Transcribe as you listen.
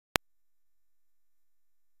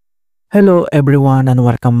Hello everyone and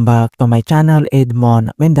welcome back to my channel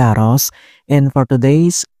Edmund Mindaros, and for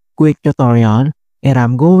today's quick tutorial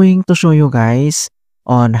I'm going to show you guys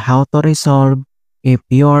on how to resolve if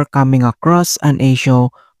you're coming across an issue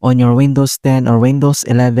on your Windows 10 or Windows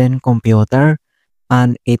 11 computer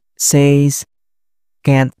and it says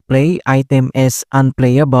can't play, item is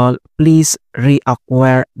unplayable. Please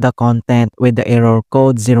reacquire the content with the error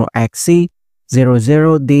code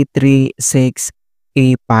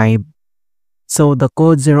 0xc00d36e5. So the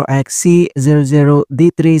code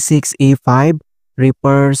 0xc00d36e5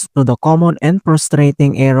 refers to the common and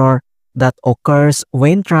frustrating error that occurs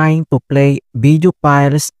when trying to play video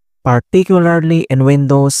files, particularly in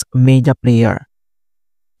Windows Media Player.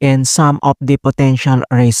 And some of the potential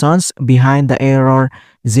reasons behind the error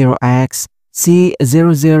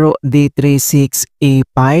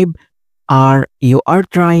 0xc00d36e5 are you are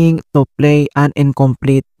trying to play an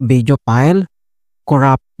incomplete video file,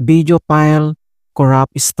 corrupt video file,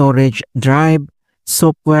 corrupt storage drive,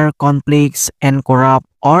 software conflicts, and corrupt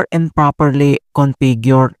or improperly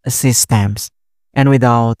configured systems. And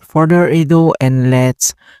without further ado, and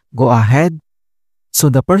let's go ahead. So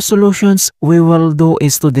the first solutions we will do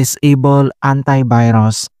is to disable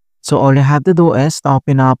antivirus. So all you have to do is to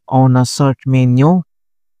open up on a search menu.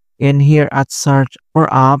 In here at search for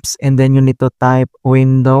apps, and then you need to type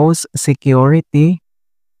Windows Security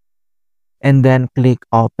and then click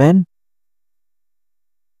open.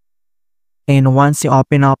 And once you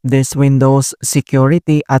open up this Windows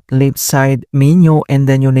Security at left side menu, and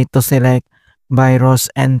then you need to select virus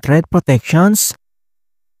and threat protections.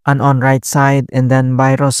 And on right side, and then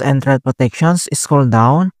virus and threat protections, scroll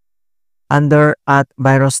down under at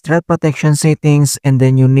virus threat protection settings, and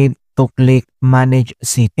then you need to click manage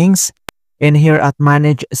settings. In here at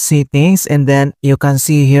manage settings, and then you can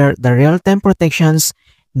see here the real-time protections.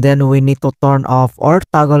 Then we need to turn off or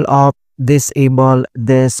toggle off disable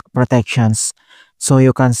these protections. So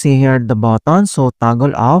you can see here the button, so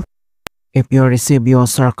toggle off if you receive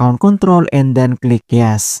user account control, and then click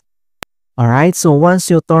yes. Alright, so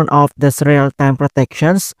once you turn off this real-time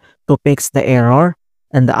protections to fix the error,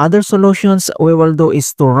 and the other solutions we will do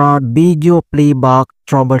is to run video playback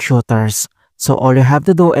troubleshooters. So all you have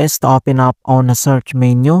to do is to open up on the search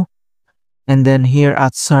menu, and then here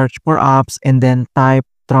at search for apps, and then type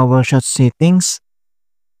troubleshoot settings,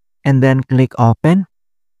 and then click open.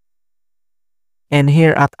 And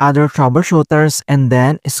here at other troubleshooters, and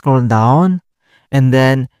then scroll down, and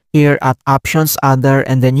then here at options other,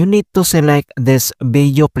 and then you need to select this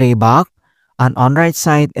video playback, and on right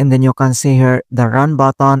side, and then you can see here the run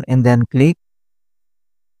button, and then click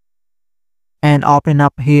and open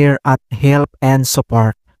up here at help and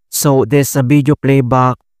support. So this video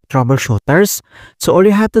playback troubleshooters. So all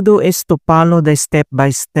you have to do is to follow the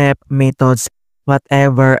step-by-step methods,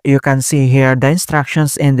 whatever you can see here, the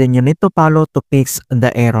instructions, and then you need to follow to fix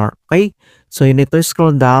the error. Okay, so you need to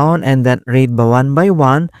scroll down and then read one by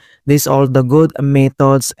one. These are all the good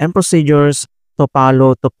methods and procedures to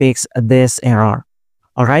follow to fix this error.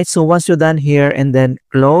 Alright, so once you're done here, and then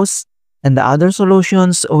close. And the other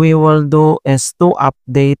solutions we will do is to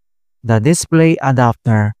update the display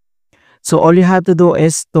adapter. So all you have to do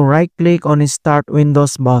is to right click on the start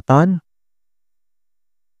Windows button,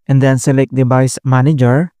 and then select device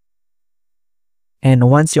manager. And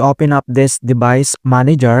once you open up this device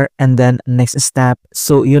manager, and then next step,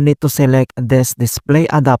 so you need to select this display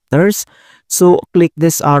adapters. So click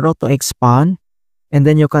this arrow to expand, and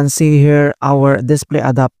then you can see here our display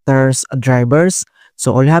adapters drivers.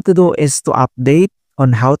 So all you have to do is to update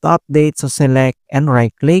on how to update. So select and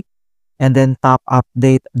right click, and then tap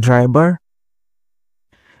update driver.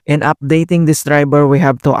 In updating this driver, we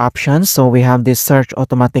have two options. So we have this search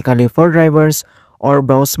automatically for drivers or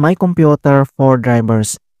browse my computer for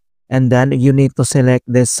drivers. And then you need to select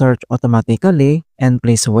this search automatically, and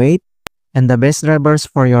please wait. And the best drivers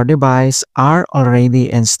for your device are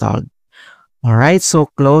already installed. Alright, so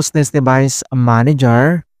close this device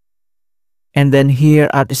manager. And then here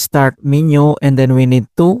at the start menu, and then we need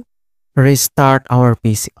to restart our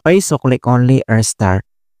PC. Okay, so click only restart.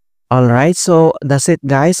 Alright, so that's it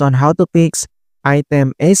guys on how to fix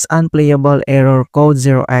item is unplayable error code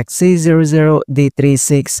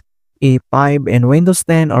 0xc00d36e5 in Windows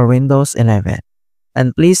 10 or Windows 11.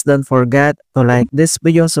 And please don't forget to like this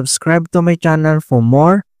video, subscribe to my channel for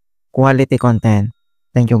more quality content.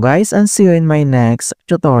 Thank you guys, and see you in my next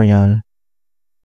tutorial.